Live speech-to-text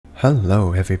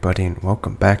Hello everybody and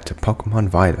welcome back to Pokémon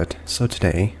Violet. So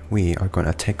today we are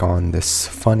gonna take on this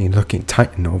funny looking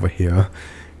Titan over here.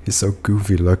 He's so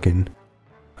goofy looking.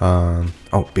 Oh,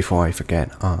 before I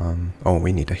forget,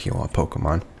 we need to heal our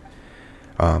Pokemon.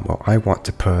 Well, I want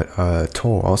to put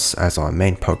Tauros as our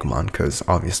main Pokemon because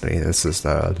obviously this is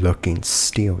the looking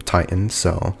Steel Titan,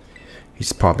 so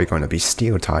he's probably going to be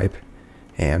Steel type.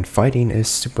 And fighting is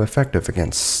super effective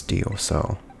against Steel,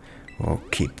 so we'll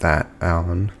keep that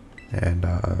on. And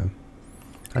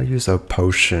I'll use a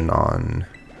potion on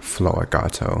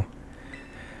Florigato.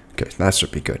 Okay, that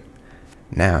should be good.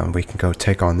 Now we can go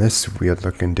take on this weird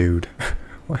looking dude.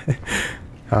 What?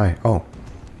 Hi. Oh,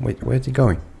 wait, where's he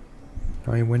going?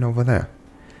 Oh, he went over there.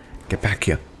 Get back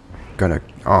here.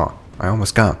 Oh, I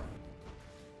almost got him.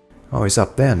 Oh, he's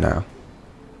up there now.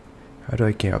 How do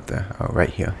I get up there? Oh, right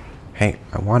here. Hey,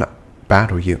 I want to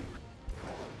battle you.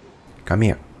 Come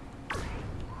here.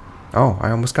 Oh,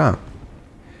 I almost got him.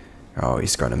 Oh,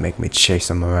 he's gonna make me chase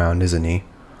him around, isn't he?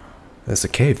 There's a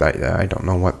cave right there. I don't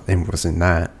know what was in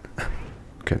that.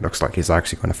 Okay, looks like he's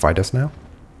actually gonna fight us now.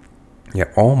 Yeah,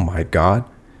 oh my god.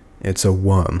 It's a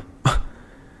worm.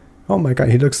 Oh my god,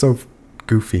 he looks so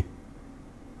goofy.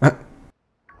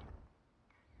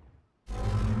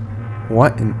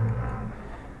 What in...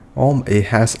 Oh, it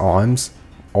has arms.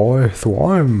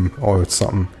 Orthworm or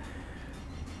something.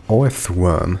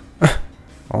 Orthworm.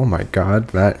 Oh my god,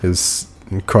 that is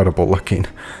incredible looking.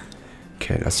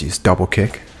 Okay, let's use double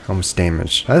kick. How much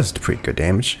damage? That is pretty good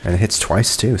damage. And it hits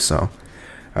twice too, so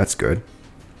that's good.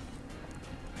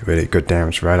 Really good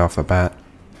damage right off the bat.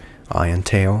 Iron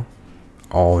Tail.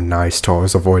 Oh, nice.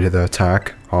 Tauros avoided the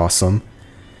attack. Awesome.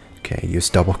 Okay, use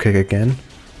double kick again.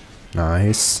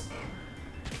 Nice.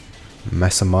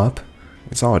 Mess him up.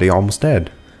 It's already almost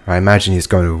dead. I imagine he's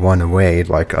going to run away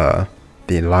like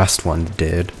the last one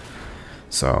did.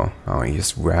 So, I'll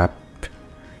use wrap.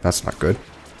 That's not good.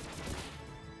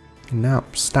 No,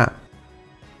 stop.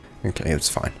 Okay, it's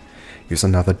fine. Use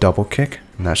another double kick,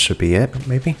 and that should be it,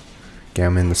 maybe? Get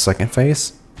him in the second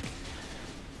phase.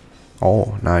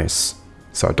 Oh, nice.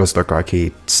 So it does look like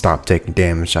he stopped taking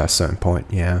damage at a certain point,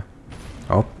 yeah.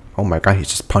 Oh my god, he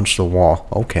just punched the wall.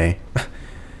 Okay.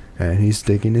 And he's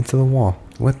digging into the wall.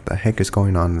 What the heck is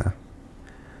going on there?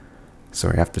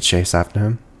 So we have to chase after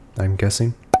him, I'm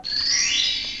guessing.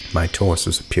 My Tauros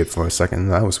just appeared for a second.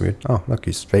 That was weird. Oh, look,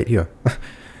 he's right here.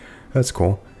 That's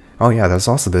cool. Oh yeah, there's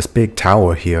also this big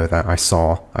tower here that I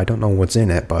saw. I don't know what's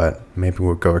in it, but maybe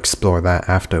we'll go explore that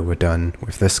after we're done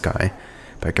with this guy.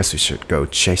 But I guess we should go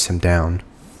chase him down.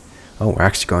 Oh, we're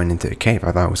actually going into a cave.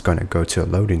 I thought I was going to go to a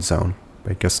loading zone,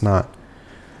 but I guess not.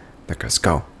 Let's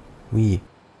go.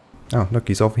 Oh, look,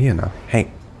 he's over here now.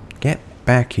 Hey, get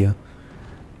back here.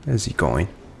 Where's he going?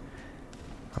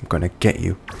 I'm gonna get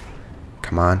you.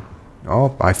 Come on.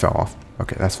 Oh, I fell off.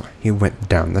 Okay, that's fine. He went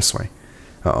down this way.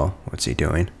 Uh-oh, what's he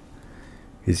doing?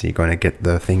 Is he going to get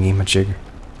the thingy-majig?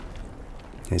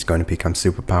 He's going to become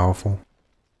super powerful.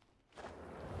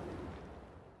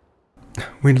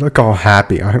 We look all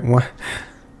happy, aren't we?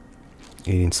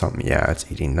 Eating something. Yeah,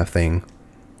 it's eating nothing.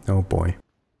 Oh boy.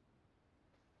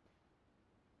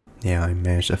 Yeah, I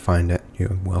managed to find it.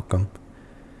 You're welcome.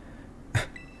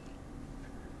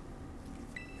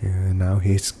 Yeah, now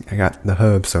I got the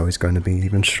herb, so he's going to be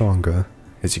even stronger.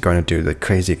 Is he going to do the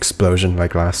crazy explosion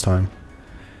like last time?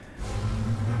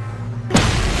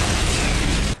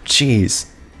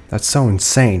 Jeez, that's so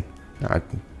insane. I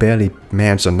barely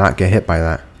managed to not get hit by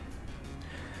that.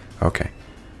 Okay,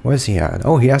 where's he at?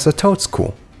 Oh, he has a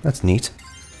Toadstool. That's neat.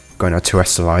 Going to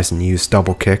terrestrialize and use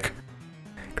double kick,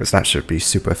 because that should be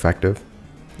super effective.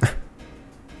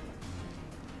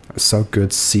 So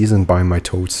good, seasoned by my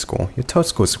Toadstool. Your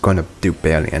Toadstool is going to do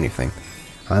barely anything.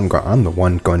 I'm the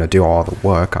one going to do all the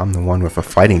work. I'm the one with a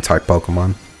fighting type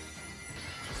Pokemon.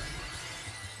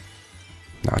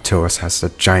 Now Tauros has the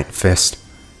giant fist.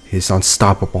 He's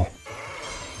unstoppable.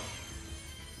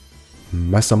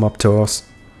 Mess him up, Tauros.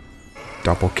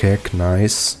 Double kick,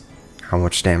 nice. How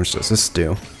much damage does this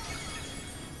do?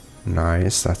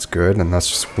 Nice, that's good. And that's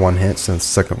just one hit, so the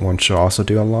second one should also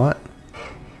do a lot.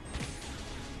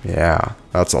 Yeah,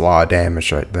 that's a lot of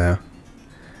damage right there.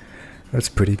 That's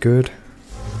pretty good.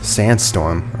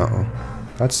 Sandstorm. Uh-oh.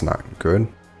 That's not good.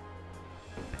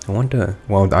 I wonder...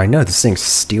 Well, I know this thing's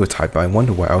Steel type, but I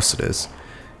wonder what else it is.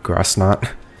 Grass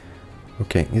knot.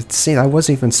 Okay, see, that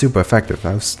wasn't even super effective.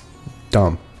 That was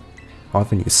dumb.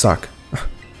 Arven, you suck.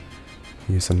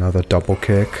 Use another double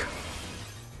kick.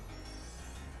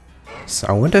 So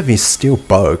I wonder if he's still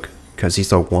bug, because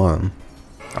he's a worm.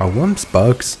 Are worms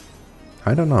bugs?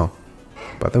 I don't know,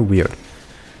 but they're weird.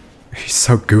 He's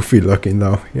so goofy looking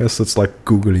though. He has such like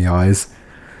googly eyes.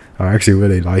 I actually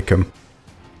really like him.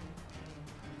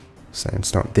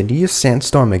 Sandstorm. Did he use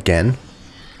Sandstorm again?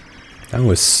 That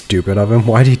was stupid of him.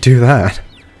 Why'd he do that?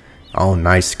 Oh,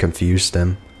 nice. Confused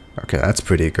him. Okay, that's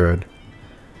pretty good.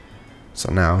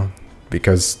 So now,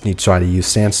 because he tried to use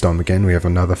Sandstorm again, we have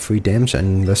another 3 damage,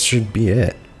 and this should be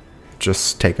it.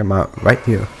 Just take him out right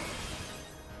here.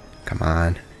 Come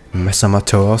on.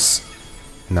 Mesamatos.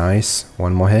 Nice.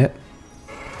 One more hit.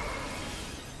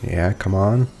 Yeah, come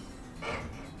on.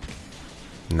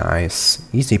 Nice.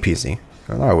 Easy peasy.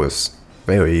 Well, that was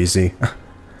very easy.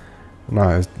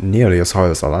 Not nearly as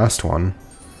hard as the last one.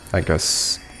 I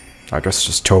guess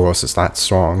just Tauros is that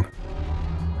strong.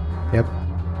 Yep.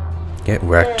 Get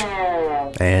wrecked.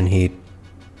 And he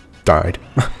died.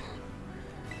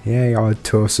 Yay, our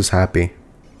Tauros is happy.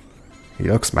 He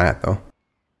looks mad though.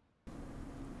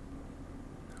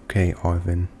 Okay,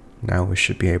 Arven. Now we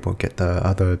should be able to get the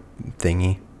other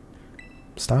thingy.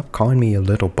 Stop calling me your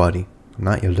little buddy. I'm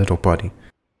not your little buddy.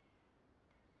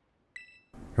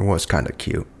 It was kind of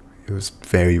cute. It was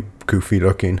very goofy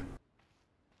looking.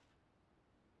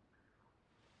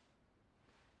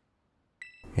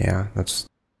 Yeah, that's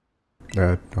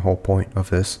the whole point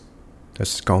of this.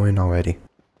 Let's go in already.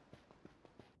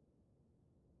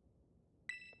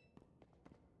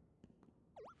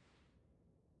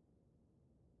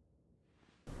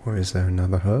 Or is there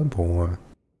another herb or...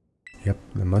 Yep,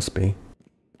 there must be.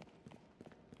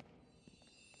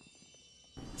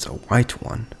 It's a white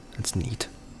one. That's neat.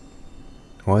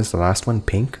 Or is the last one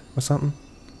pink or something?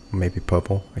 Or maybe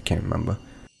purple. I can't remember.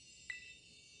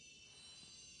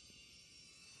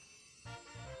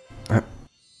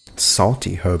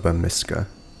 Salty Herba mystica.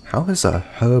 How is a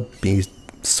herb be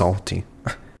salty?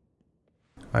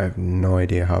 I have no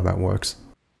idea how that works.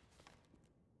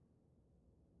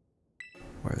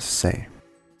 What does it say?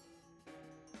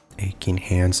 Aching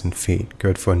hands and feet.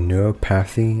 Good for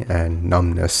neuropathy and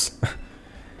numbness.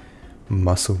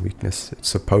 Muscle weakness. It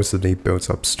supposedly builds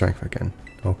up strength again.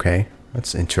 Okay,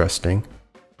 that's interesting.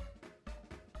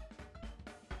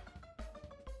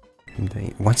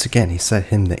 Once again, he said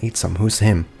him to eat some. Who's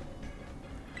him?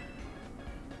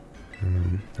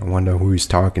 I wonder who he's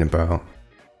talking about.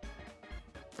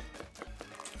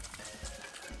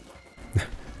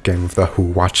 Again with the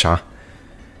Huwacha.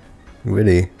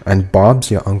 Really? And Bob's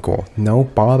your uncle. No,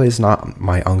 Bob is not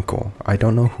my uncle. I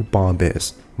don't know who Bob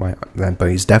is. But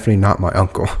he's definitely not my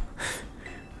uncle.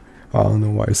 I don't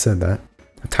know why I said that.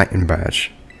 A Titan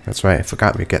badge. That's right, I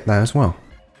forgot we get that as well.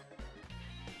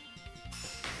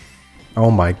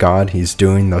 Oh my god, he's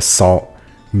doing the salt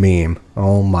meme.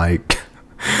 Oh my...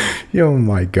 oh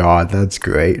my god, that's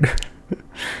great.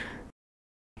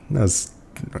 That's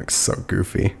like so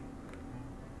goofy.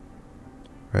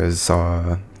 Is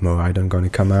Moridon going to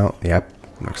come out? Yep,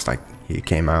 looks like he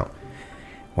came out.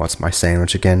 Wants my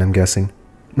sandwich again, I'm guessing.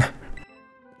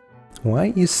 Why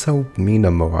are you so mean to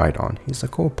Moridon? He's a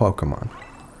cool Pokemon.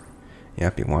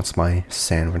 Yep, he wants my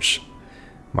sandwich.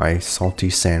 My salty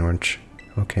sandwich.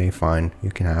 Okay, fine,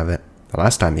 you can have it. The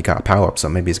last time he got a power-up, so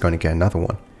maybe he's going to get another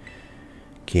one.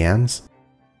 Kians?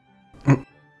 Oh,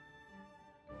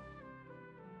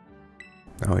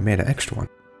 he made an extra one.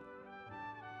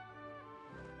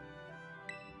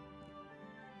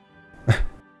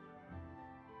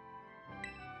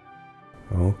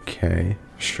 Okay,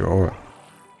 sure.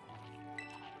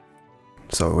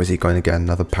 So is he going to get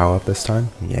another power-up this time?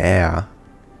 Yeah.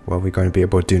 What are we going to be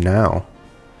able to do now?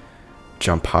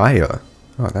 Jump higher.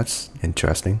 Oh, that's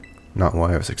interesting. Not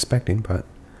what I was expecting, but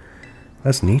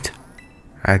that's neat.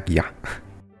 Yeah.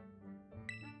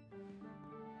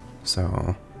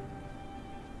 So...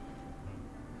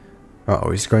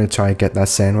 Uh-oh, he's going to try to get that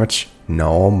sandwich?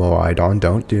 No, Moridon,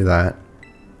 don't do that.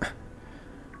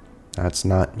 That's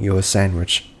not your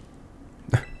sandwich.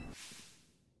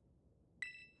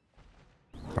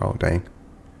 Oh, dang.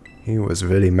 He was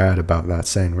really mad about that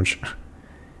sandwich.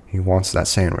 He wants that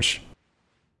sandwich.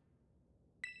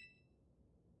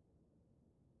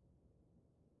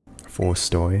 Full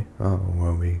story. Oh,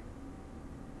 well, we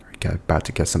about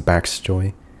to get some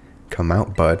backstory. Come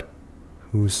out, bud.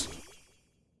 Who's...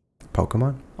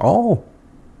 Pokemon? Oh!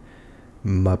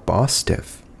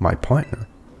 Mabosstif, my partner.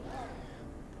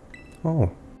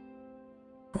 Oh.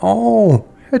 Oh!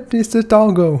 It's the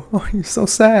doggo! Oh, he's so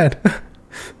sad!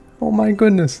 Oh my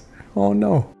goodness! Oh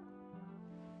no!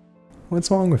 What's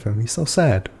wrong with him? He's so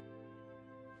sad.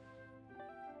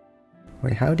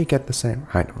 Wait, how did he get the sandwich?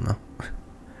 I don't know.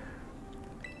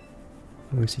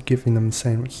 Or is he giving them the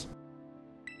sandwich?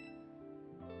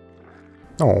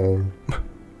 Oh.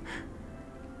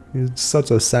 He's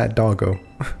such a sad doggo.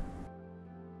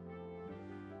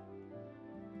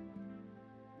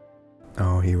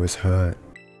 Oh, he was hurt.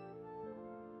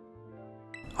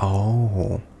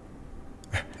 Oh.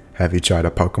 Have you tried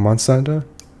a Pokemon Center?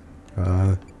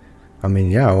 I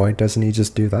mean, yeah, why doesn't he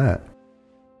just do that?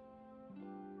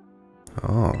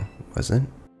 Oh, wasn't?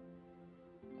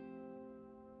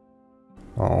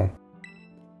 Oh.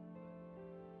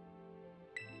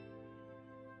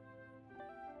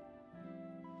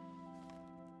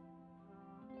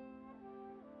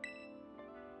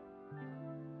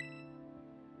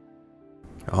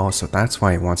 Oh, so that's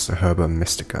why he wants the Herba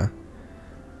Mystica.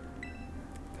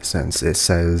 Since it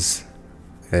says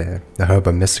the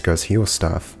Herba Mystica's heal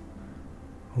stuff.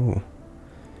 Ooh.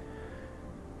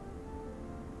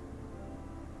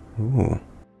 Ooh.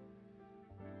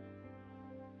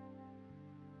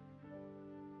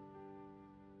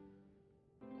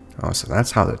 Oh, so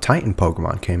that's how the Titan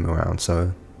Pokemon came around.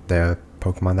 So they're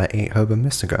Pokemon that ate Herba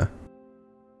Mystica.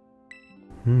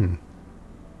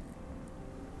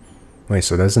 Wait,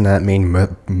 so doesn't that mean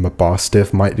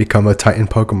Mabosstif might become a Titan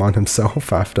Pokemon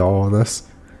himself after all this?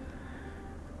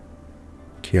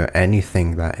 Cure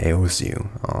anything that ails you.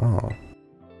 Oh.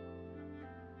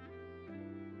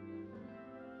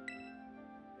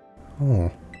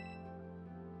 Oh.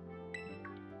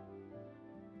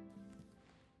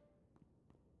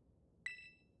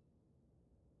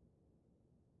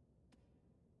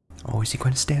 Oh, is he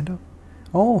going to stand up?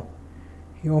 Oh!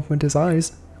 He opened his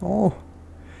eyes. Oh!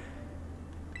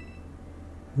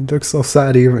 He looks so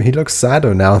sad. He looks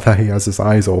sadder now that he has his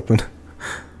eyes open.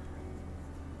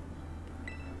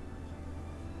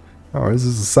 Oh, this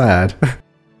is sad.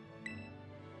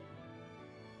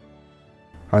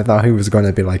 I thought he was going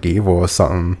to be like evil or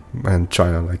something and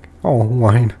try to like, oh,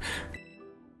 wine.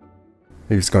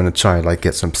 He was going to try to like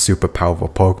get some super powerful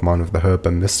Pokemon with the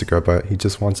Herba Mystica, but he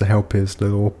just wants to help his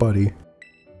little buddy.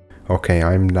 Okay,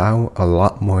 I'm now a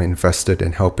lot more invested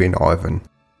in helping Arven.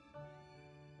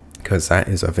 Because that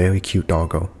is a very cute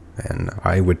doggo, and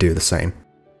I would do the same.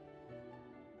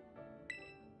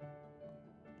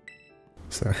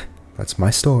 So, that's my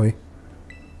story.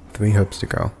 3 herbs to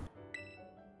go.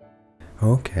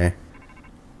 Okay.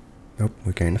 Nope,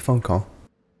 we're getting a phone call.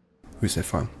 Who's it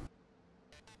from?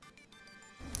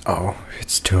 Oh,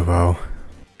 it's Turbo.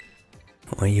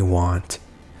 What do you want?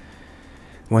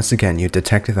 Once again, you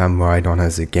detected that Miraidon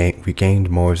has regained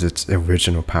more of its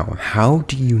original power. How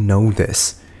do you know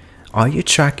this? Are you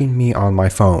tracking me on my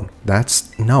phone?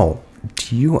 That's... no.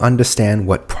 Do you understand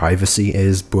what privacy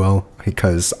is, bro?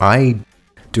 Because I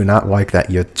do not like that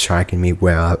you're tracking me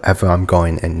wherever I'm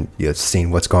going and you're seeing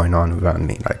what's going on around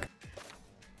me. Like,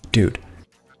 dude.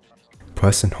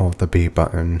 Press and hold the B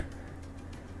button.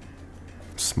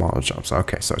 Small jumps.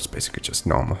 Okay, so it's basically just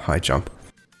normal high jump.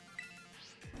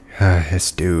 This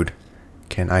dude.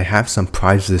 Can I have some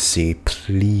privacy,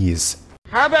 please?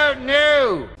 How about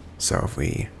no? So if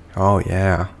we... oh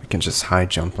yeah, we can just high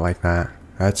jump like that.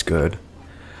 That's good.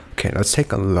 Okay, let's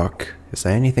take a look. Is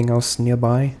there anything else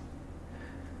nearby?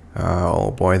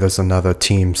 Oh boy, there's another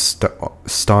Team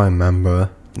Star member.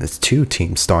 There's 2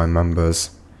 Team Star members.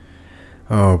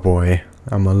 Oh boy,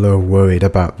 I'm a little worried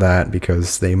about that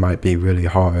because they might be really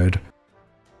hard.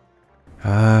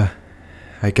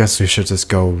 I guess we should just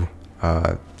go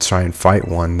try and fight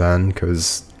one then,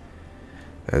 because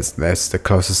that's the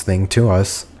closest thing to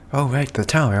us. Oh right, the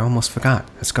tower, I almost forgot.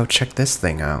 Let's go check this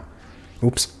thing out.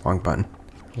 Oops, wrong button.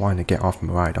 I wanted to get off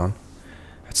Miraidon.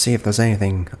 Let's see if there's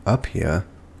anything up here,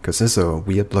 because this is a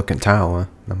weird looking tower.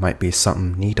 There might be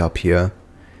something neat up here.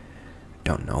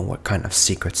 Don't know what kind of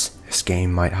secrets this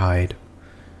game might hide.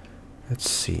 Let's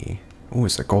see. Oh,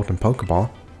 it's a golden Pokeball.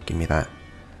 Give me that.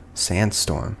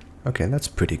 Sandstorm. Okay, that's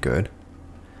pretty good.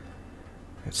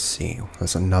 Let's see.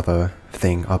 There's another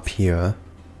thing up here.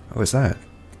 Oh, is that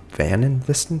van in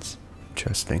distance?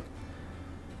 Interesting.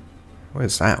 What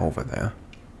is that over there?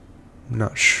 I'm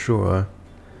not sure.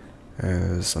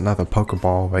 There's another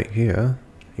Pokeball right here.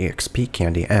 EXP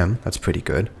Candy M. That's pretty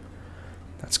good.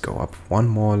 Let's go up one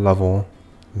more level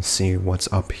and see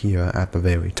what's up here at the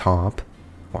very top.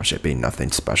 Watch it be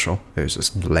nothing special. It was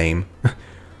just lame.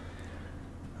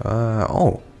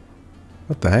 Oh.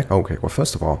 What the heck? Okay, well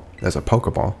first of all, there's a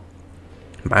Pokeball.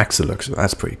 Max Elixir,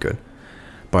 that's pretty good.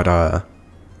 But,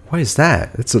 what is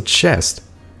that? It's a chest.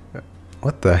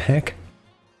 What the heck?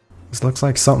 This looks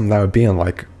like something that would be in,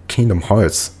 like, Kingdom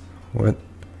Hearts. What?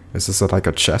 Is this like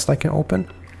a chest I can open?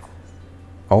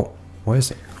 Oh, what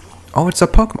is it? Oh, it's a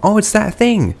Pokemon. Oh, it's that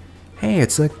thing. Hey,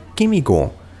 it's a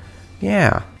Gimmighoul.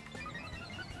 Yeah.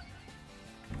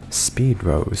 Speed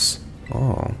Rose.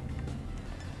 Oh.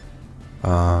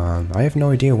 I have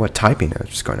no idea what typing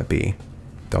it's going to be.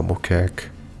 Double kick.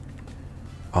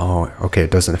 Oh, okay,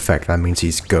 it doesn't affect. That means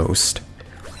he's ghost.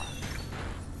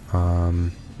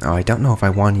 Oh, I don't know if I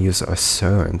want to use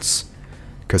Assurance,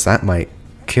 because that might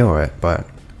kill it, but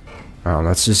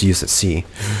let's just use it C.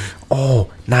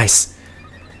 Oh, nice!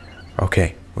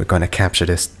 Okay, we're gonna capture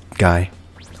this guy.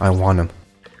 I want him.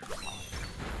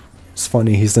 It's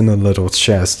funny, he's in a little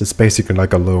chest. It's basically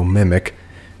like a little mimic.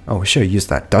 Oh, we should use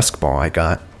that dusk ball I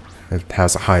got. It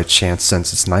has a higher chance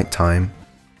since it's nighttime.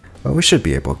 Well, we should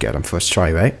be able to get him first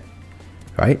try, right?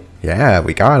 Right? Yeah,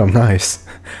 we got him. Nice.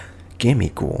 Gimme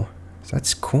ghoul.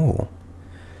 That's cool.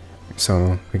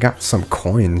 So, we got some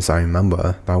coins, I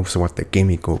remember. That was what the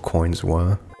Gimme Ghoul coins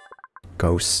were.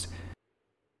 Ghost.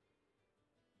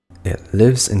 It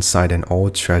lives inside an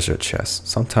old treasure chest.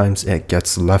 Sometimes it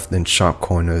gets left in sharp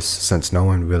corners since no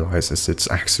one realizes it's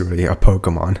actually a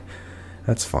Pokemon.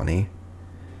 That's funny.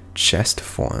 Chest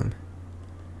form.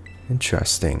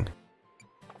 Interesting.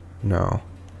 No.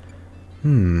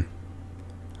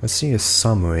 Let's see a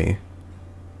summary.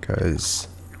 Because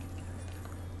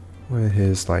with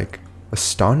his like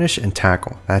Astonish and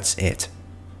Tackle, that's it.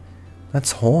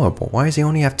 That's horrible. Why does he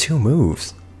only have 2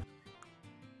 moves?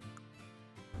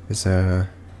 Is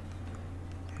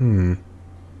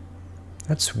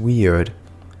that's weird.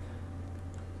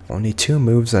 Only 2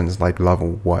 moves and it's like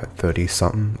level what, 30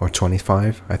 something or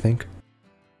 25, I think.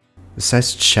 It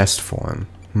says chest form.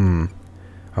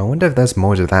 I wonder if there's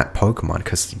more to that Pokemon,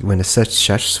 because when it says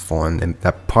chest form, then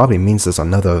that probably means there's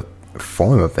another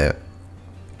form of it.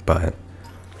 But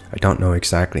I don't know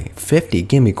exactly. 50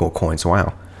 Gimme Ghoul coins,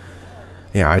 wow.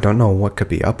 Yeah, I don't know what could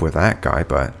be up with that guy,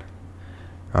 but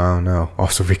I don't know.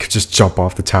 Also, we could just jump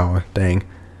off the tower. Dang.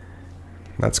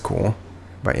 That's cool.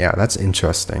 But yeah, that's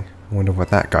interesting. I wonder what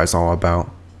that guy's all about.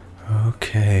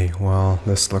 Okay, well,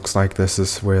 this looks like this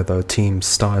is where the Team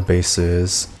Star base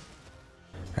is.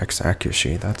 X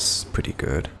accuracy, that's pretty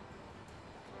good.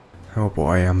 Oh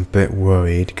boy, I'm a bit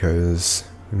worried because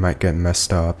we might get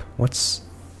messed up. What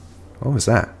was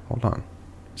that? Hold on.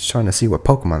 Just trying to see what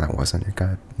Pokemon that was and it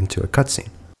got into a cutscene.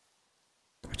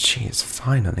 Jeez,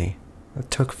 finally. That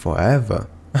took forever.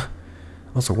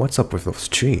 Also, what's up with those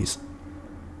trees?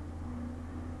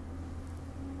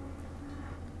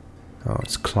 Oh,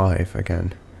 it's Clive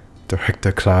again.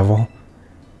 Director Clavel?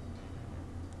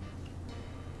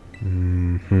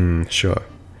 Sure.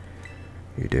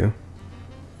 You do?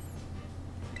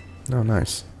 Oh,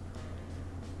 nice.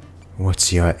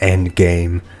 What's your end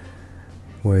game?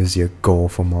 What is your goal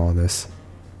from all this?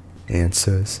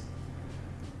 Answers?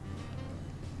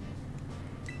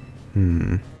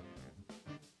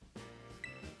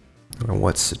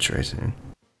 What's situation?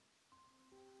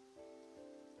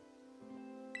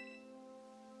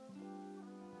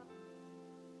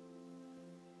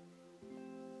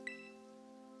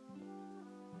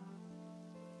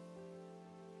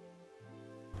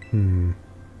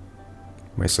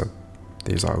 Wait, so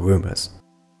these are rumors.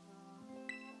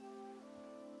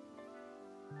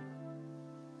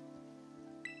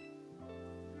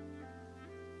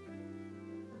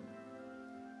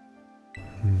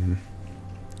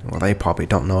 Well, they probably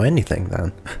don't know anything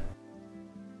then.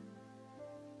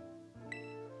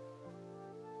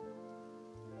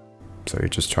 So you're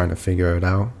just trying to figure it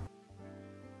out?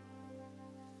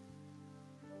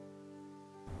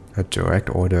 A direct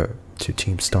order to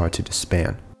Team Star to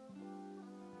disband.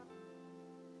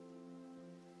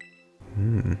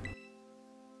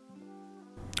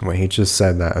 Well, he just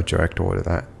said that, a direct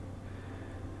order.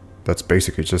 That's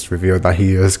basically just revealed that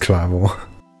he is Clavel.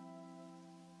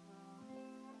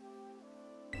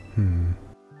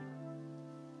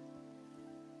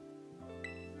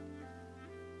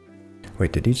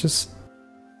 Wait, did he just...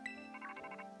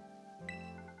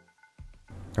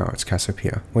 Oh, it's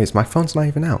Cassiopeia. Wait, my phone's not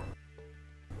even out.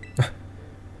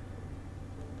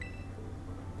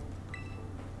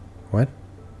 What?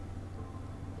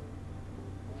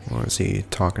 What is he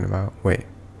talking about? Wait.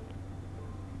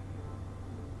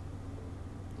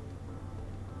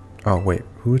 Oh, wait.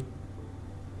 Who?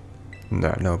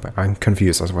 No, but I'm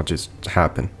confused as to what just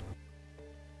happened.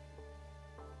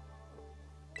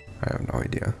 I have no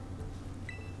idea.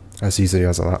 As easy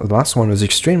as the last one was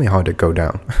extremely hard to go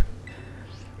down.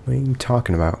 What are you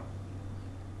talking about?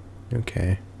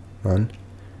 Okay, run.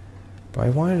 But I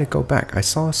wanted to go back. I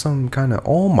saw some kind of...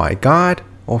 Oh my god!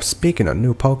 Oh, speaking of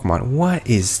new Pokemon, what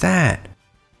is that?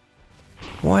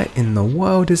 What in the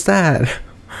world is that?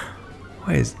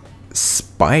 What is...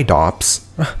 Spidops?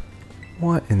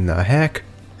 What in the heck?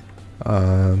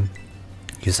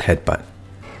 Use Headbutt.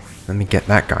 Let me get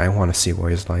that guy. I want to see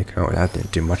what he's like. Oh, that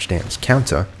didn't do much damage.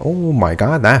 Counter. Oh my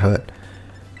god, that hurt.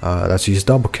 Let's use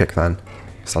Double Kick then.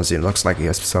 Since it looks like he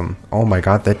has some... Oh my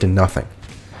god, that did nothing.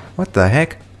 What the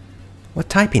heck? What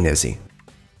typing is he?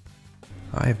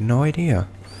 I have no idea.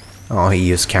 Oh, he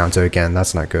used counter again.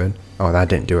 That's not good. Oh, that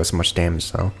didn't do as much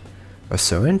damage though. A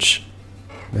syringe?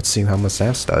 Let's see how much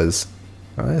that does.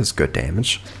 Oh, that is good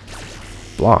damage.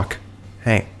 Block.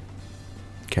 Hey.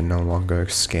 Can no longer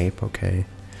escape. Okay.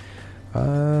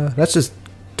 Let's just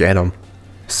get him.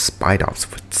 Spidops.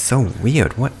 What's so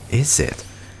weird? What is it?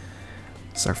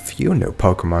 There's a few new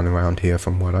Pokemon around here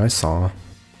from what I saw.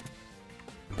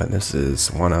 But this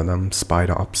is one of them.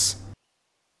 Spidops.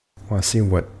 I want to see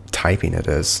what typing it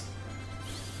is.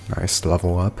 Nice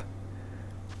level up.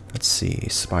 Let's see.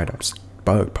 Spidops.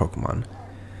 Bug Pokemon.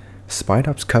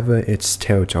 Spidops cover its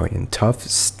territory in tough,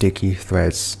 sticky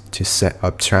threads to set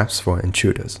up traps for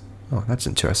intruders. Oh, that's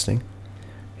interesting.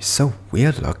 He's so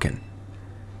weird looking.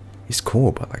 He's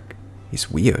cool, but like, he's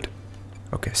weird.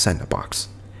 Okay, send a box.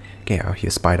 Get out here,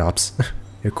 Spidops.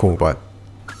 You're cool, but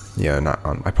yeah, not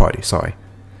on my party. Sorry.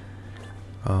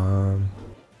 Thought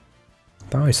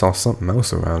I saw something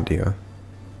else around here.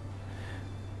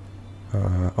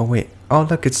 Oh wait. Oh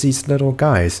look, it's these little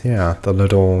guys. Yeah, the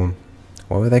little...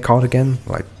 What were they called again?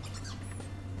 Like...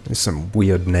 There's some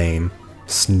weird name.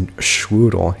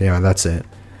 Schwoodle. Yeah, that's it.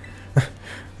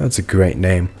 That's a great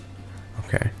name.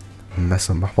 Okay. Mess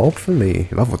them up. Hopefully,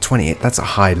 level 28. That's a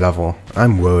high level.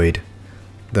 I'm worried.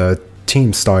 The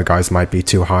Team Star guys might be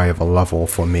too high of a level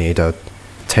for me to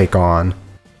take on.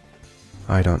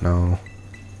 I don't know.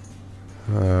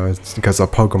 It's because the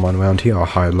Pokemon around here are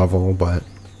high level, but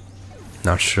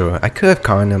not sure. I could have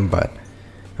caught him, but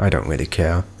I don't really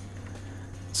care.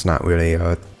 It's not really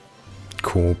a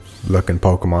cool looking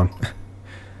Pokemon.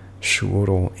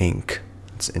 Schwoodle Ink.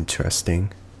 It's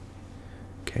interesting.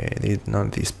 Okay, none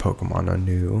of these Pokemon are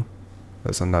new.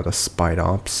 There's another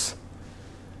Spidops.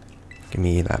 Give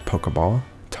me that Pokeball.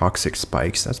 Toxic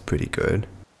Spikes, that's pretty good.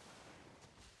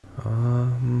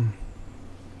 Oh,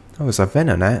 it's a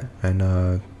Venonat,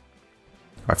 and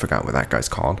I forgot what that guy's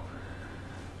called.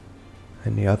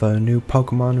 Any other new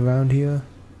Pokemon around here?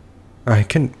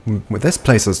 This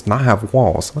place does not have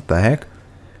walls. What the heck?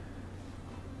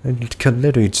 You can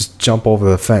literally just jump over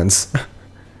the fence.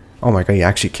 Oh my god, you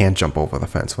actually can't jump over the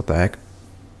fence. What the heck?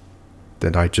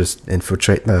 Did I just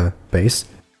infiltrate the base?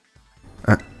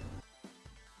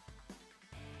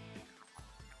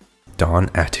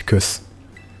 Don Atticus.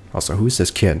 Also, who's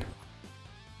this kid?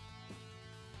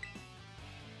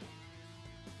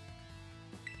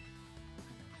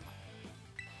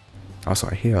 Also,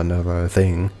 I hear another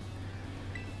thing.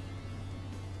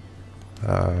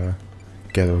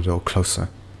 Get a little closer.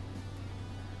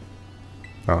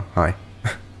 Oh, hi.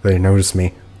 They noticed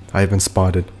me. I've been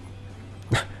spotted.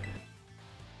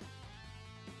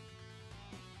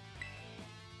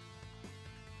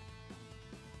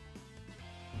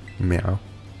 Meow.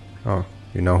 Oh,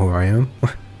 you know who I am?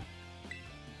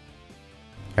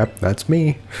 Yep, that's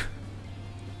me.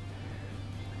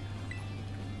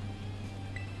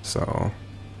 So...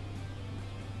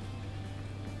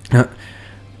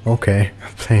 okay,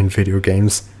 playing video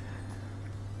games.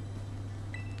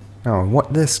 Oh,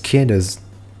 what this kid is...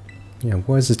 Yeah,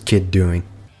 what is this kid doing?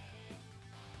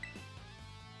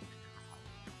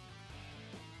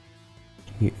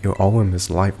 You owe him his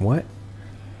life, what?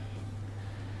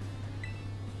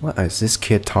 What is this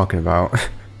kid talking about?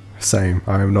 Same,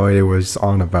 I have no idea what he's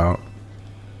on about.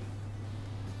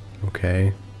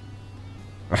 Okay.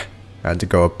 I had to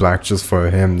go black just for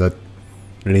him to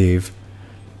leave.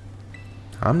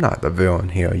 I'm not the villain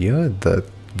here, you're the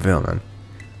villain.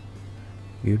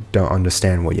 You don't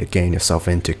understand what you're getting yourself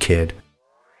into, kid.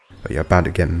 But you're about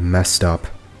to get messed up.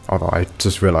 Although I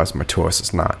just realized my Taurus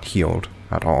is not healed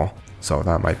at all. So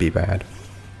that might be bad.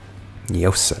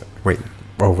 Yosef. Wait,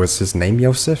 what was his name,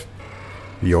 Yosef?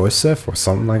 Yosef or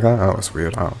something like that? That was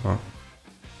weird, I don't know.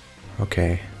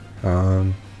 Okay.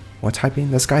 What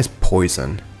typing? This guy's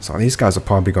poison. So these guys are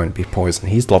probably going to be poison.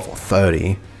 He's level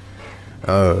 30.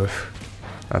 Oh.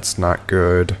 That's not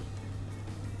good.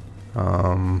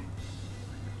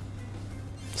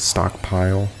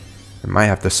 Stockpile. I might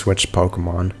have to switch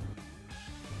Pokemon.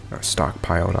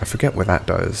 Stockpiled. I forget what that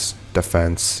does.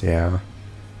 Defense, yeah.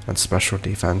 And special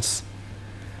defense.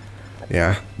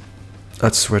 Yeah.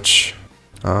 Let's switch.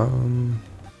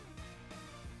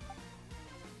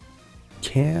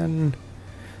 Can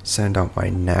send out my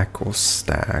Knuckle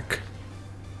stack.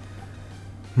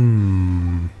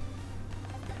 Yeah,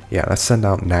 let's send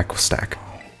out Knuckle stack.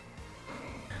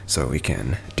 So we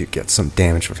can get some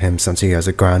damage with him since he has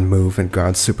a ground move and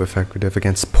ground's super effective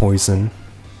against poison.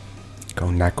 Go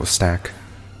Knuckle stack.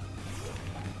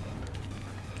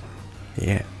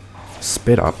 Yeah.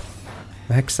 Spit up.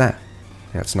 The heck's that?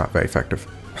 Yeah, it's not very effective.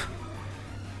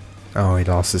 Oh, he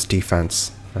lost his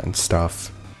defense and stuff.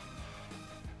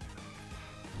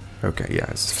 Okay,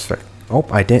 yeah, oh,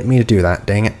 I didn't mean to do that,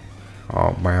 dang it.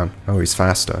 Oh man, oh, he's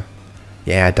faster.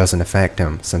 Yeah, it doesn't affect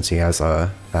him since he has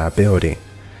that ability.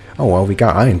 Oh well, we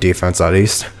got iron defense at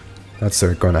least. That's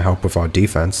going to help with our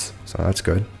defense, so that's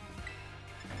good.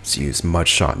 Let's use Mud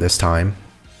Shot this time.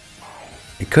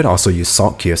 You could also use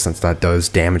Salt Cure since that does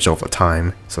damage over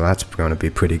time, so that's going to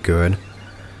be pretty good.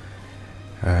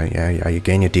 Yeah, you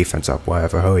gain your defense up,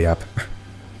 whatever, hurry up.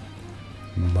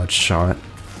 Mud Shot.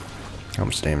 How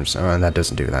much damage? Oh, and that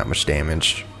doesn't do that much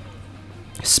damage.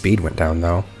 Speed went down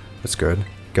though, that's good.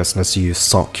 Guess let's use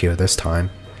Salt Cure this time.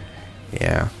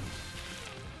 Yeah.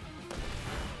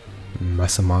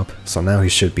 Mess him up. So now he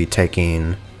should be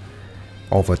taking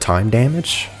over time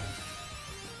damage?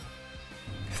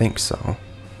 I think so.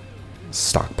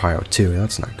 Stockpile 2,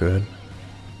 that's not good.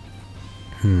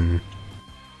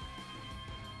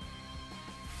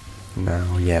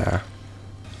 Now, yeah.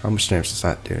 How much damage does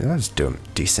that do? That's doing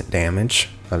decent damage,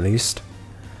 at least.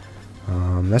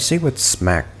 Let's see what see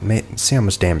how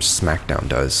much damage Smackdown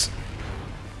does.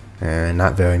 And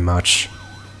not very much.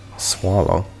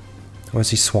 Swallow. What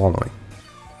is he swallowing?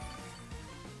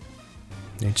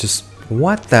 He just...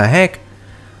 What the heck?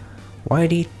 Why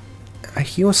did he... I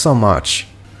heal so much?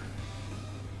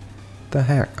 The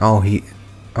heck? Oh, he...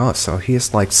 Oh, so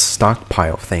his, like,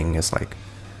 stockpile thing is, like...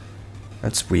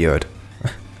 That's weird.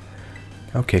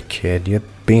 Okay, kid, you're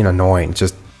being annoying.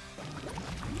 Just...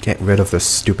 Get rid of this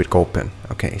stupid Gulpin.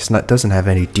 Okay, doesn't have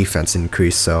any defense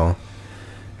increase, so...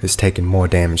 He's taking more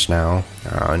damage now.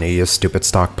 And he is stupid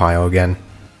stockpile again.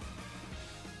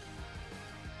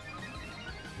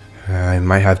 I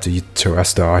might have to use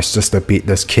Terrestrialize just to beat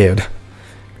this kid.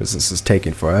 Because this is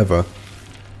taking forever.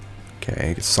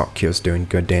 Okay, Salt Cure's doing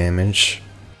good damage.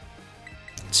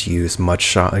 Let's use Mud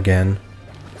Shot again.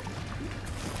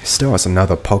 He still has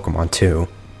another Pokemon too.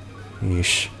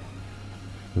 Yeesh.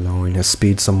 Lowering his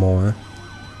speed some more.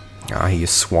 He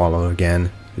used Swallow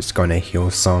again. He's gonna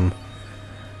heal some.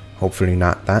 Hopefully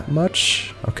not that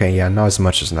much. Okay, yeah, not as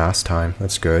much as last time.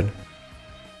 That's good.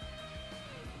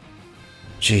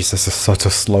 Jeez, this is such a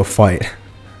slow fight.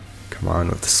 Come on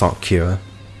with the Salt Cure.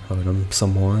 Hurt him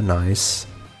some more. Nice.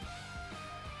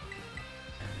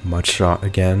 Mud Shot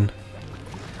again.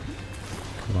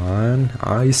 Come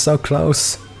on. He's so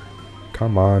close.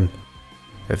 Come on.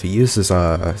 If he uses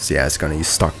yeah, it's gonna use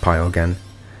Stockpile again.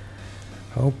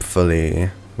 Hopefully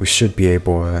we should be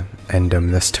able to end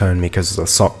him this turn because of the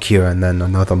Salt Cure, and then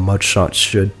another Mud Shot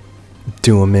should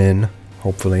do him in.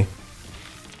 Hopefully.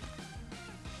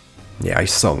 Yeah,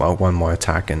 he's so low. One more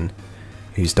attack and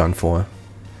he's done for.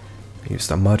 Use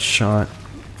the Mud Shot.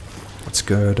 That's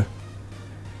good.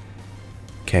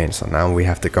 Okay, so now we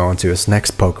have to go on to his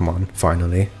next Pokemon,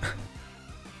 finally.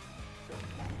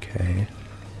 Okay.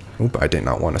 Oop, I did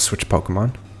not want to switch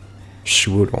Pokemon.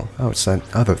 Shwoodle. Oh, it's that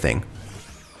other thing.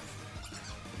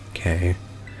 Okay.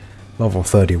 Level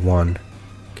 31.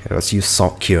 Okay, let's use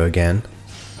Salt Cure again.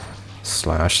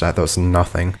 Slash, that does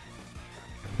nothing.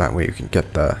 That way you can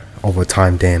get the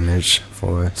overtime damage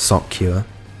for Salt Cure.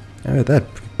 Oh, that's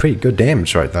pretty good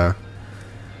damage right there.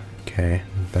 Okay,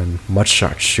 then Mud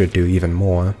Shot should do even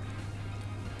more.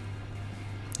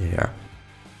 Yeah.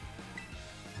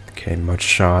 Okay, Mud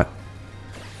Shot.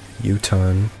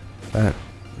 U-turn.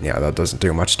 Yeah, that doesn't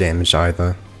do much damage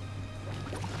either.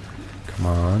 Come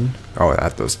on. Oh,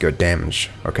 that does good damage.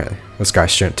 Okay, this guy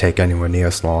shouldn't take anywhere near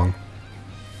as long.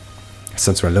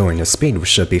 Since we're lowering his speed, we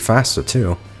should be faster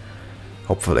too.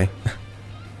 Hopefully.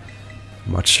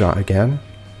 Mud Shot again.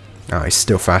 Oh, he's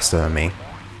still faster than me.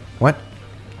 What?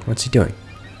 What's he doing?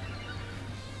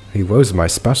 He rose my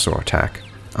special attack.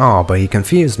 Oh, but he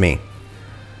confused me.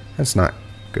 That's not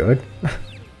good.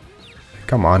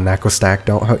 Come on, Knucklestack,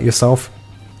 don't hurt yourself.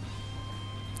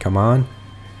 Come on.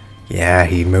 Yeah,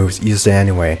 he used it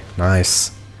anyway.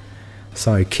 Nice.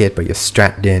 Sorry, kid, but your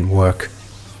strat didn't work.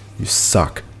 You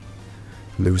suck.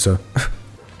 Loser.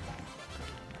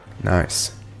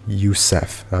 Nice.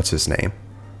 Yusef, that's his name.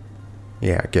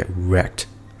 Yeah, get wrecked.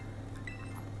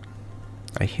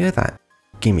 I hear that.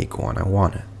 Gimme corn, I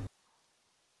want it.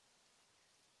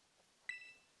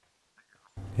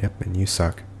 Yep, and you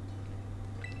suck.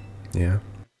 Yeah.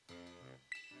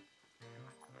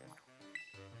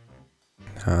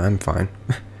 I'm fine.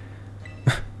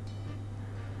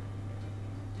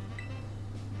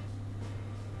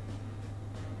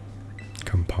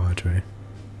 Compadre.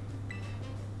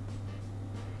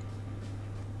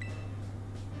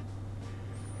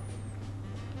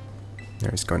 Now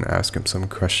he's going to ask him some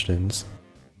questions.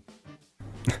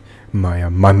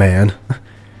 my man.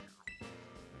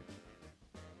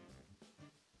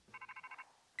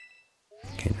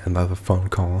 Okay, another phone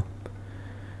call.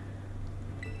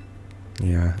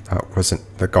 Yeah, that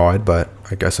wasn't the god, but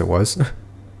I guess it was.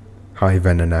 Hi,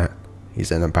 Venonat.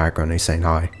 He's in the background, he's saying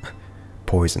hi.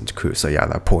 Poisoned crew, so yeah,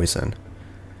 that poison.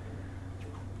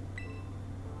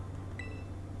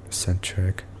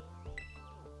 Centric.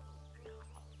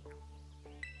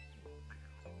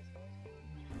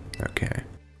 Okay.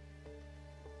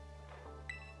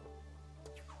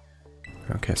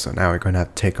 Okay, so now we're going to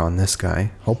have to take on this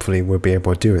guy. Hopefully we'll be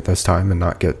able to do it this time and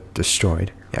not get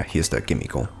destroyed. Yeah, here's the gimme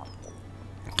goal.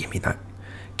 Gimme that.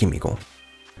 Gimme goal.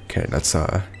 Okay, let's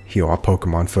heal our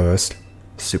Pokemon first.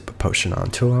 Super potion on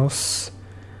Tulos.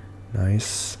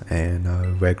 Nice. And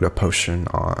a regular potion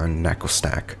on Knuckle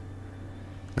Stack.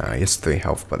 No, he has 3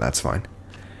 health, but that's fine.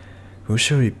 Who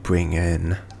should we bring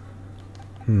in?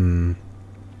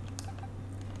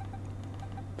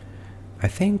 I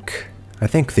think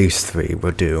these 3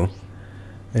 will do.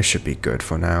 They should be good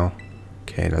for now.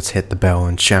 Okay, let's hit the bell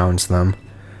and challenge them.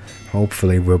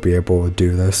 Hopefully we'll be able to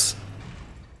do this.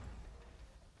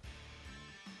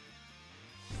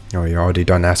 Oh, you're already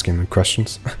done asking me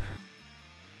questions?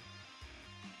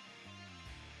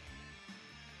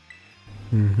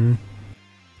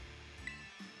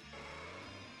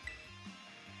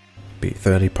 Beat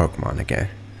 30 Pokemon again.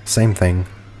 Same thing.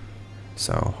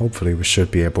 So hopefully we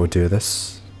should be able to do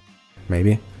this.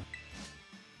 Maybe.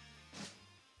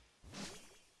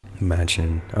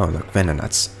 Imagine. Oh look,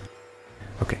 Venonats.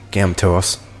 Okay, get him to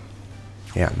us.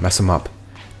 Yeah, mess him up.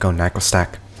 Go Knuckle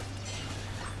Stack.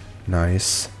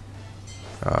 Nice.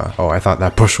 Oh, I thought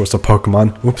that bush was a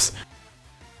Pokemon. Oops.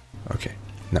 Okay,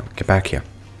 no, get back here.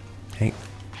 Hey,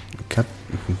 cut.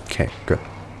 Okay, good.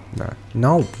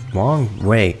 No, wrong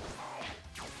way.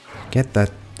 Get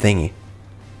that thingy.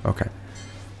 Okay.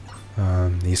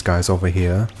 These guys over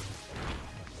here.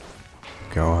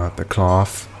 Go out the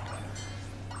cloth.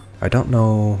 I don't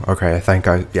know. Okay, I think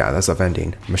yeah, there's a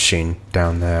vending machine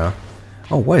down there.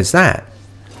 Oh, what is that?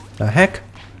 The heck?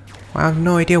 Well, I have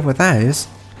no idea what that is.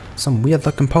 Some weird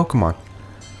looking Pokemon.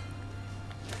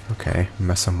 Okay,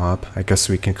 mess them up. I guess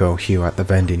we can go heal at the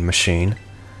vending machine.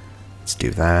 Let's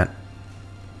do that.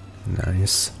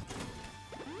 Nice.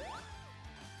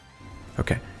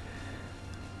 Okay.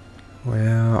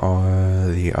 Where are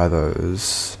the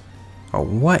others? Oh,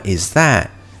 what is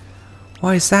that?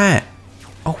 What is that?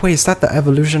 Oh wait, is that the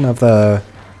evolution of the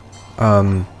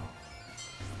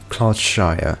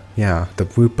Cloudshire? Yeah, the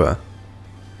Wooper.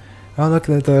 Oh, look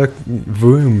at the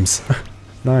rooms.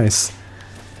 Nice.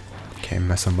 Okay,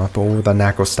 mess them up. Oh, the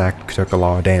Knuckle Stack took a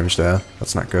lot of damage there.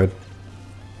 That's not good.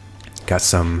 Got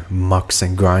some Mucks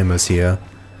and Grimers here.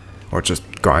 Or just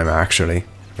Grimer, actually.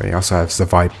 We also have the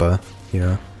Viper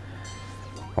here.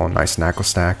 Oh, nice Knuckle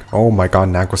Stack. Oh my god,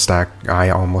 Knuckle Stack. I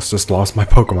almost just lost my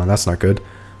Pokemon. That's not good.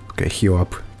 Okay, heal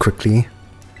up quickly.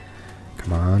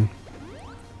 Come on.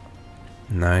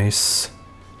 Nice.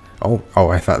 Oh,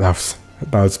 I thought that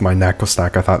was my Knuckle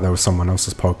Stack. I thought that was someone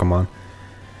else's Pokemon.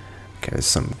 Okay, there's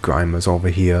some Grimers over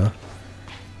here.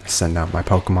 Send out my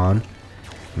Pokemon.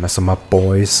 Mess them up,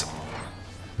 boys.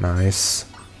 Nice.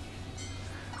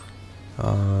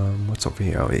 What's over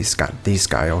here? Oh, these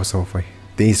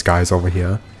guys over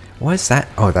here. What is that?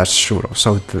 Oh, that's Shooter.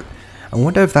 So I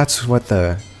wonder if that's what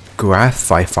the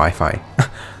Graphite.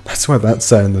 That's what that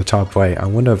said in the top right. I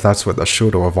wonder if that's what the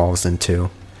Shooter evolves into.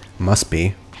 Must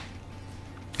be.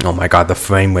 Oh my god, the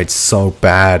frame rate's so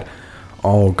bad.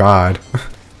 Oh god.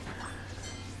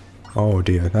 Oh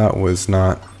dear, that was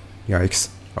not... Yikes.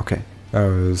 Okay, that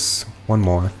was one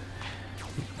more.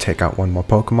 Take out one more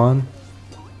Pokemon.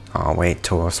 Oh wait,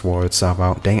 Tauros wore itself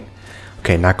out. Dang it.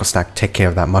 Okay, Knuckle Stack, take care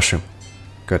of that mushroom.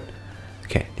 Good.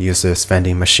 Okay, use this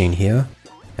vending machine here.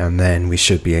 And then we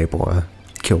should be able to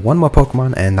kill one more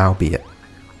Pokemon and that'll be it.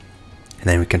 And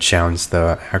then we can challenge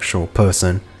the actual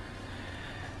person.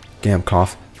 Damn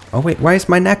cough. Oh wait, why is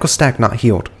my Knuckle Stack not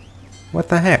healed? What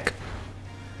the heck?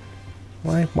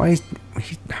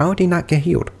 How did he not get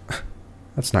healed?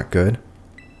 That's not good.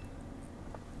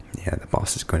 Yeah, the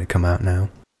boss is going to come out now.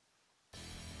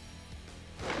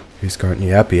 He's going,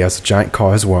 yep, he has a giant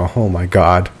car as well. Oh my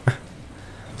god.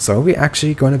 So are we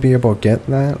actually going to be able to get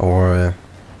that? Or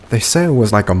they say it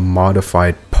was like a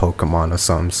modified Pokemon or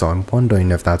something. So I'm wondering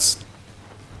if that's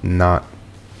not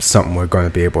something we're going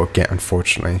to be able to get,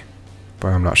 unfortunately. But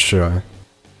I'm not sure.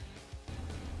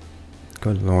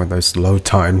 Good lord, those load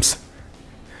times.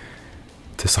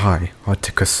 Tis high,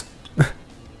 Articus.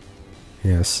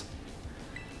 Yes.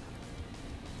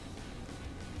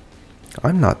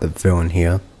 I'm not the villain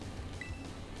here.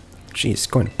 Jeez,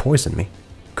 going to poison me.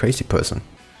 Crazy person.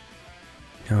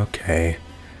 Okay.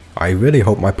 I really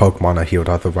hope my Pokemon are healed,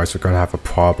 otherwise we're going to have a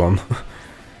problem.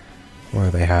 What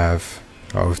do they have?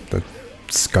 Oh, the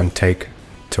Skuntank.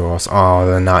 Tauros. Oh,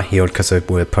 they're not healed because it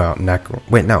would put out Necro.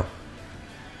 Wait, no.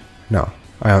 No.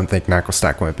 I don't think Necro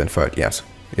Stack would have been furred. Yes.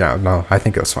 Yeah, no, I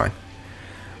think it was fine.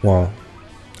 Well,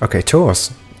 okay,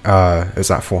 Tauros is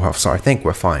at full health, so I think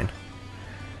we're fine.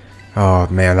 Oh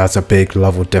man, that's a big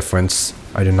level difference.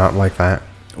 I do not like that.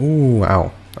 Ooh,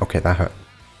 ow. Okay, that hurt.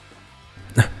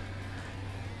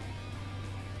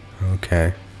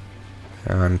 Okay.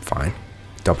 I'm fine.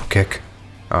 Double kick.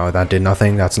 Oh, that did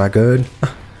nothing. That's not good.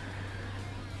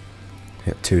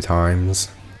 Hit 2 times.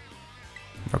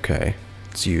 Okay.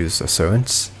 Let's use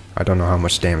Assurance. I don't know how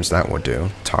much damage that will do.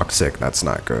 Toxic, that's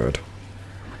not good.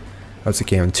 That's a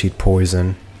guaranteed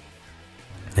poison.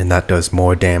 And that does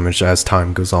more damage as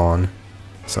time goes on.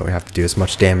 So we have to do as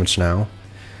much damage now.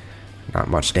 Not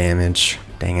much damage.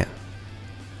 Dang it.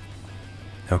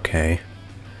 Okay.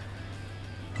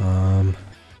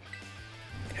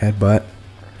 Headbutt.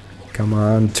 Come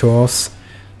on, Tauros.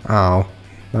 Ow.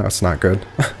 That's not good.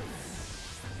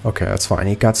 Okay, that's fine.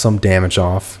 He got some damage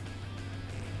off.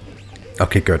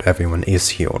 Okay, good. Everyone is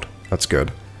healed. That's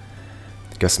good.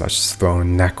 I guess let's just throw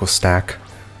in Knuckle Stack.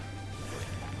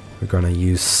 We're gonna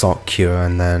use Salt Cure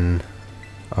and then...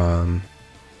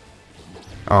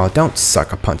 Oh, don't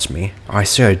Sucker Punch me. I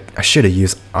should have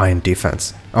used Iron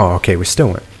Defense. Oh, okay, we still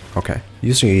went. Okay.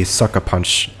 Usually Sucker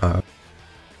Punch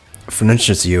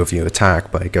flinches you if you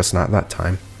attack, but I guess not that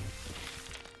time.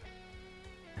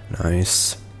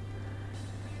 Nice.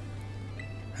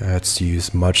 Let's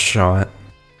use Mud Shot.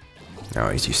 Oh,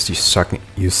 he's used to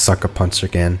use Sucker Punch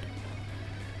again.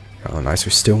 Oh, nice.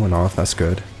 We still went off. That's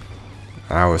good.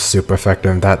 That was super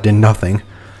effective. That did nothing.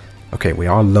 Okay, we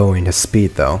are lowering his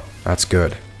speed though. That's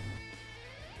good.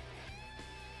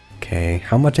 Okay,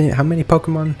 how many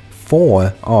Pokemon?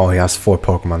 4? Oh, he has 4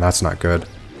 Pokemon. That's not good.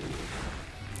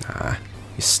 Ah,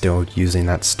 he's still using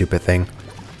that stupid thing.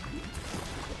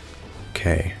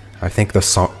 Okay, I think the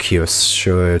Salt Cure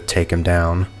should take him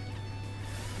down.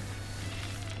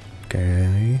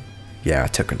 Okay. Yeah, I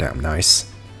took him down.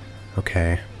 Nice.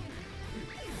 Okay.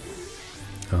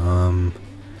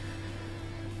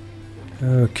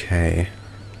 Okay.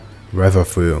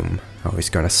 Reverfroom. Oh, he's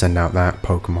gonna send out that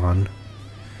Pokemon.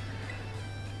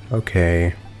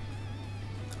 Okay.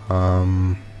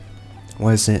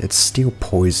 What is it? It's Steel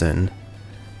Poison.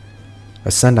 I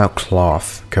send out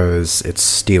Cloth, because it's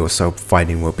steel, so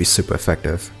fighting will be super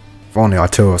effective. If only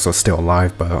Arturos was still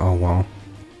alive, but oh well.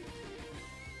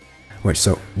 Wait,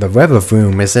 so the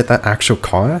Reverfroom, is it that actual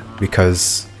car?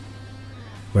 Because...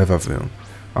 Reverfroom.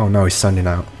 Oh no, he's sending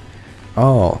out.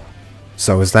 Oh.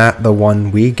 So is that the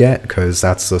one we get? Because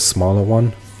that's the smaller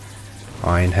one.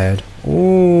 Ironhead.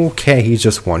 Okay, he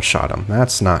just one-shot him.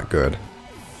 That's not good.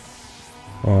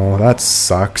 Oh, that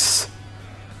sucks.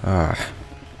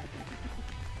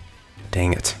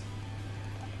 Dang it.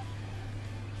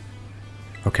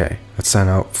 Okay, let's send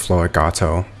out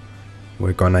Florigato.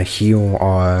 We're gonna heal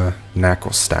our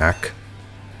Knuckle Stack.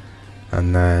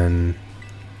 And then...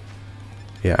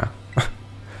 yeah.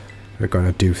 We're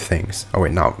gonna do things. Oh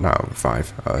wait, no, not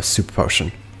revive. Super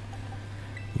Potion.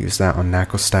 Use that on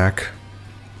Knuckle Stack.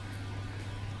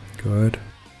 Good.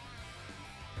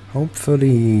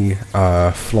 Hopefully,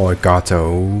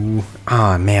 Florigato...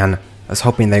 Ah, man. I was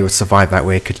hoping they would survive that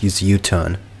way. I could use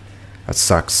U-turn. That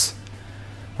sucks.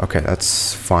 Okay,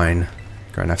 that's fine.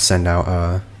 Gonna have to send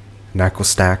out, Knuckle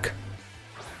Stack.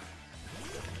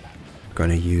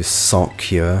 Gonna use Salt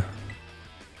Cure.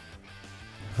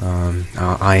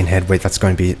 Ironhead, wait, that's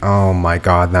going to be... oh my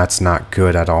god, that's not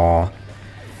good at all.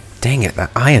 Dang it,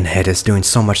 that Ironhead is doing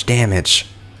so much damage.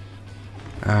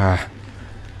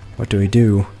 What do we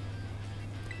do?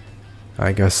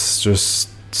 I guess just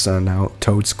send out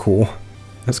Toad's Cool.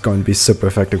 That's going to be super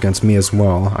effective against me as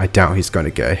well. I doubt he's going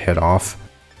to get a hit off.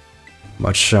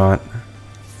 Mud Shot.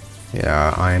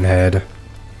 Yeah, Ironhead.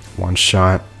 One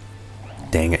shot.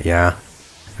 Dang it, yeah.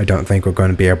 I don't think we're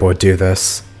going to be able to do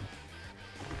this.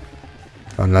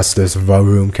 Unless this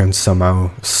Varoom can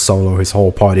somehow solo his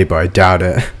whole party, but I doubt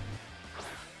it.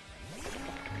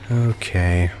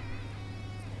 Okay.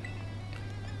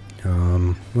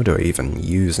 What do I even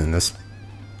use in this?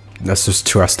 Let's just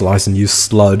terrestrialize and use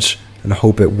Sludge and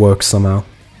hope it works somehow.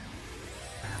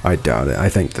 I doubt it. I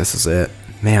think this is it.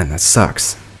 Man, that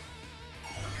sucks.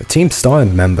 The Team Star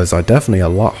members are definitely a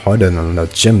lot harder than the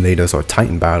gym leaders or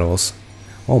Titan battles.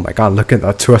 Oh my god, look at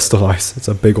that terrestrialize. It's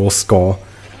a big old skull.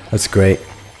 That's great.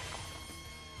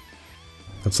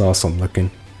 That's awesome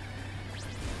looking.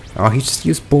 Oh, he just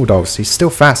used Bulldogs. He's still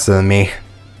faster than me.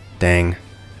 Dang.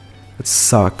 It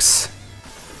sucks.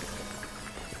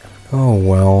 Oh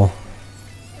well.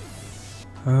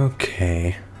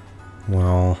 Okay.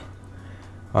 Well.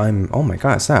 Oh my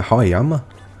god, is that Hariyama?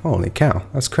 Holy cow,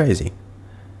 that's crazy.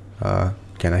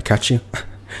 Can I catch you?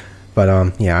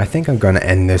 But yeah, I think I'm gonna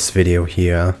end this video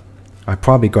here. I'm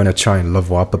probably gonna try and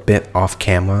level up a bit off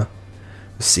camera.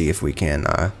 See if we can,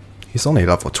 he's only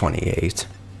level 28.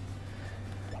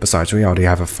 Besides, we already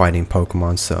have a fighting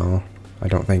Pokemon, so I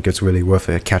don't think it's really worth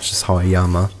it to catch this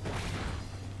Hariyama.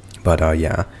 But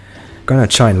yeah, gonna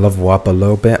try and level up a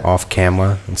little bit off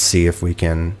camera and see if we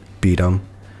can beat him.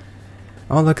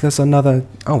 Oh look, there's another,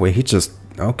 oh wait, he just,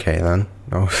 okay then.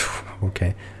 Oh,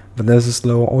 okay. But there's this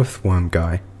little Orthworm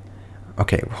guy.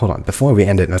 Okay, hold on, before we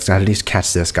end it, let's at least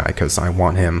catch this guy, because I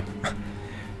want him.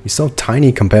 He's so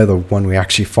tiny compared to the one we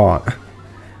actually fought.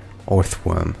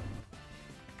 Orthworm.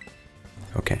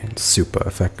 Okay, super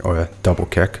effect, or a double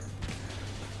kick.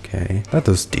 Okay, that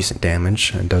does decent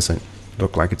damage, and doesn't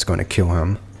look like it's going to kill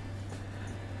him.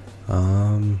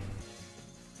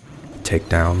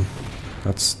 Takedown.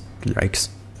 That's, yikes.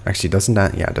 Actually, doesn't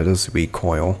that, yeah, that does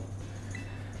recoil.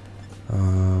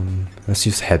 Let's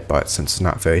use Headbutt since it's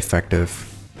not very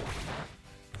effective.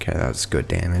 Okay, that's good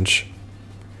damage.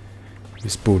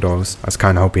 Use Bulldoze. I was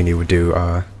kind of hoping he would do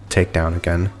Takedown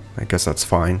again. I guess that's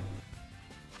fine.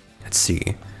 Let's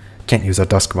see. Can't use a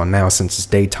Dusk one now since it's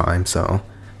daytime, so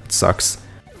it sucks.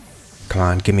 Come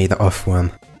on, give me the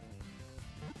Orthworm.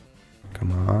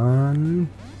 Come on.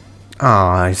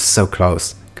 Ah, he's so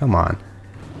close. Come on.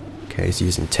 Okay, he's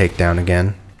using Takedown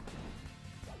again.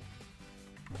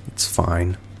 It's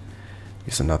fine.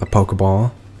 Use another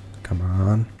Pokeball. Come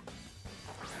on.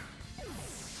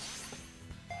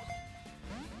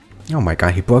 Oh my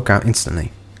god, he broke out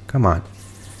instantly. Come on.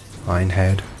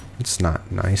 Lionhead. It's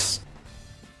not nice.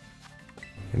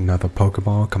 Another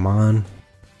Pokeball, come on.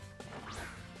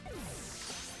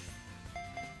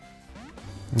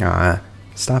 Ah,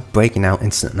 stop breaking out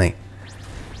instantly.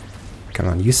 Come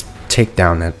on, use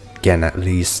Takedown again at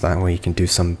least. That way you can do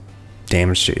some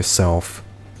damage to yourself.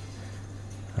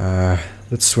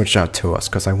 Let's switch out to us,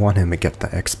 because I want him to get the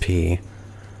XP.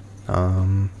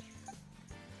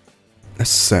 Let's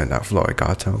send out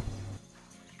Florigato.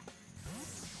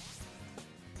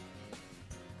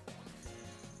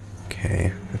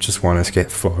 Okay, I just want to get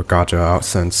Florigato out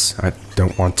since I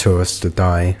don't want Tourist to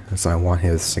die, as I want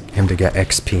him to get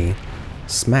XP.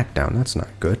 Smackdown, that's not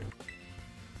good.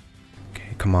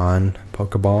 Okay, come on,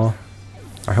 Pokeball.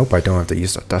 I hope I don't have to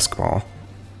use a Dusk Ball.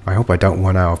 I hope I don't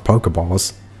run out of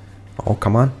Pokeballs. Oh,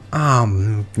 come on.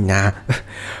 Nah.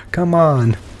 Come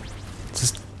on.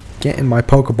 Just get in my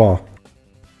Pokeball.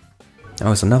 Oh,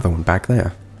 there's another one back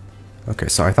there. Okay,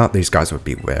 so I thought these guys would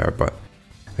be rare, but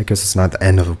I guess it's not the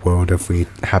end of the world if we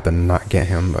happen to not get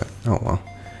him, but oh well.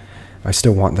 I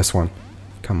still want this one.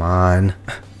 Come on.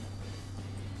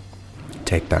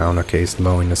 Takedown. Okay, he's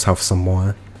lowering his health some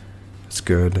more. That's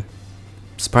good.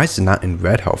 Surprised he's not in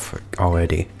red health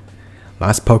already.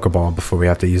 Last Pokeball before we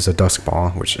have to use a Dusk Ball,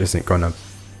 which isn't gonna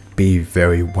be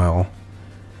very well.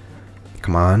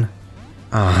 Come on.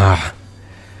 Ah.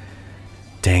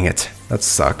 Dang it. That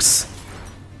sucks.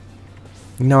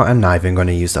 You know, I'm not even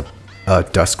gonna use a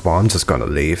Dusk Ball. I'm just gonna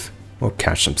leave. We'll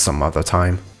catch him some other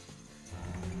time.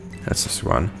 Let's just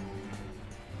run.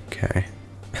 Okay.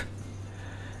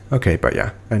 Okay, but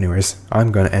yeah. Anyways,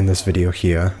 I'm gonna end this video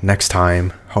here. Next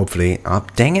time, hopefully... Oh,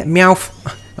 dang it,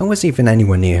 Meowth! I wasn't even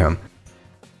anywhere near him.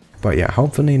 But yeah,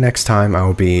 hopefully next time I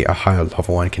will be a higher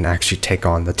level and can actually take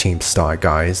on the Team Star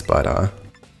guys. But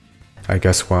I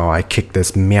guess while I kick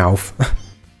this Meowth,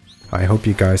 I hope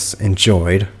you guys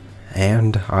enjoyed.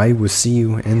 And I will see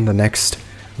you in the next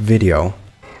video.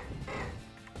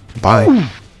 Bye.